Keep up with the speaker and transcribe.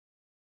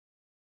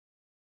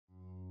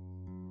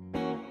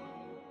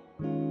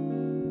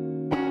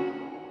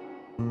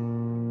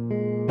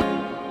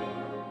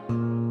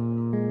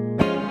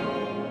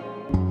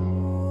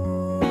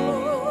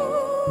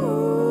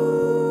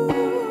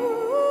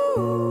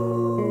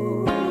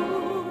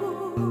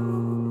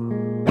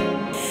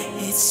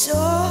It's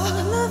all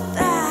a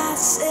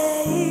facade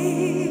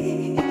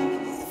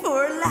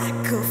for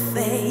lack of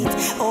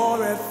faith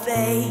or a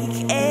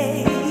fake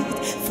aid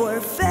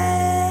for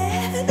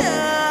fed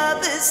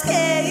up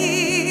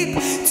escape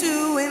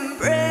to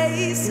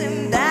embrace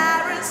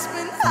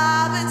embarrassment,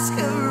 habits,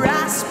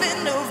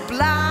 harassment of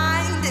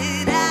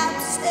blinded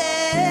absence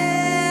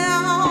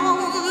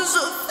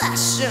of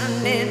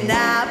fashion in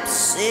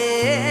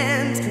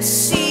absinthe.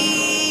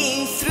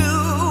 Seeing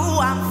through,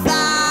 I'm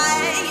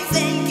fine.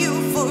 Thank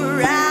you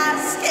for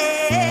asking.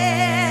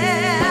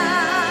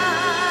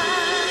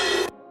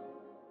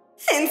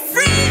 And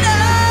freedom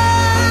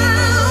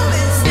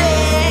is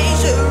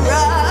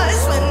dangerous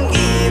when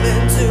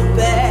given to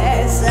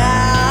peasants.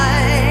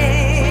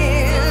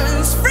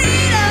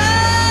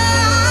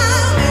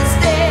 Freedom is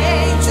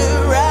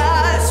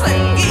dangerous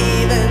when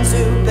given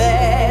to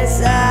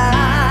peasants.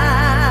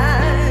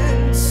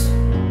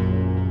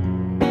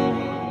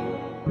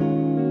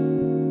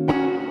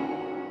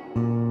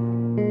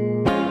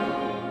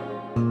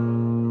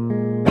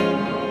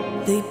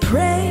 They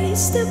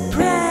praise the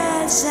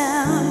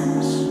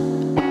presence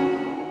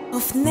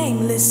of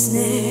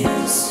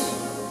namelessness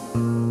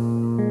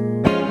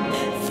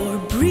for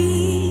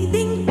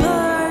breathing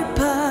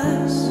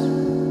purpose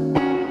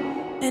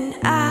and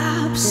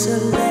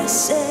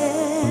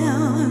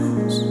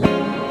obsolescence.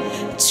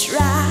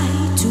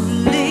 Try to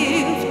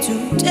live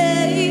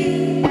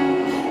today,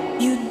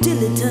 you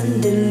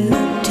dilettante,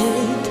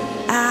 diluted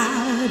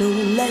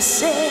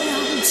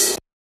adolescents.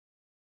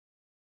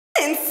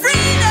 And freedom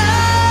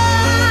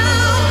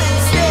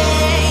is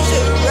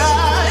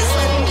dangerous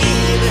when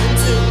given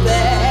to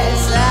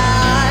peasants.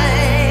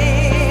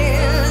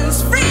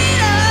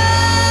 Freedom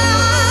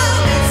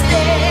is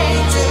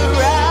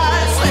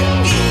dangerous when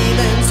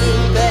given to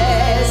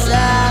peasants.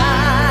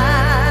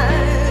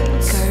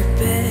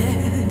 Carpe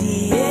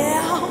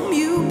diem,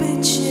 you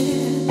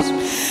bitches.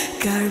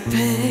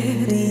 Carpe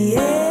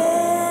diem.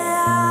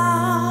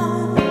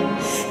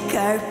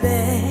 Carpe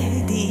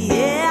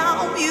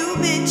diem, you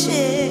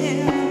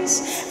bitches.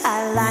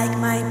 I like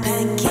my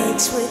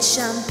pancakes with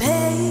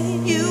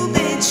champagne, you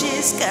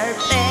bitches.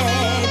 Carpe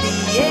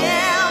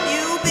diem,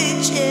 you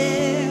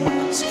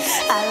bitches.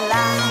 I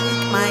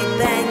like my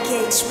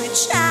pancakes with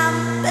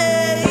champagne.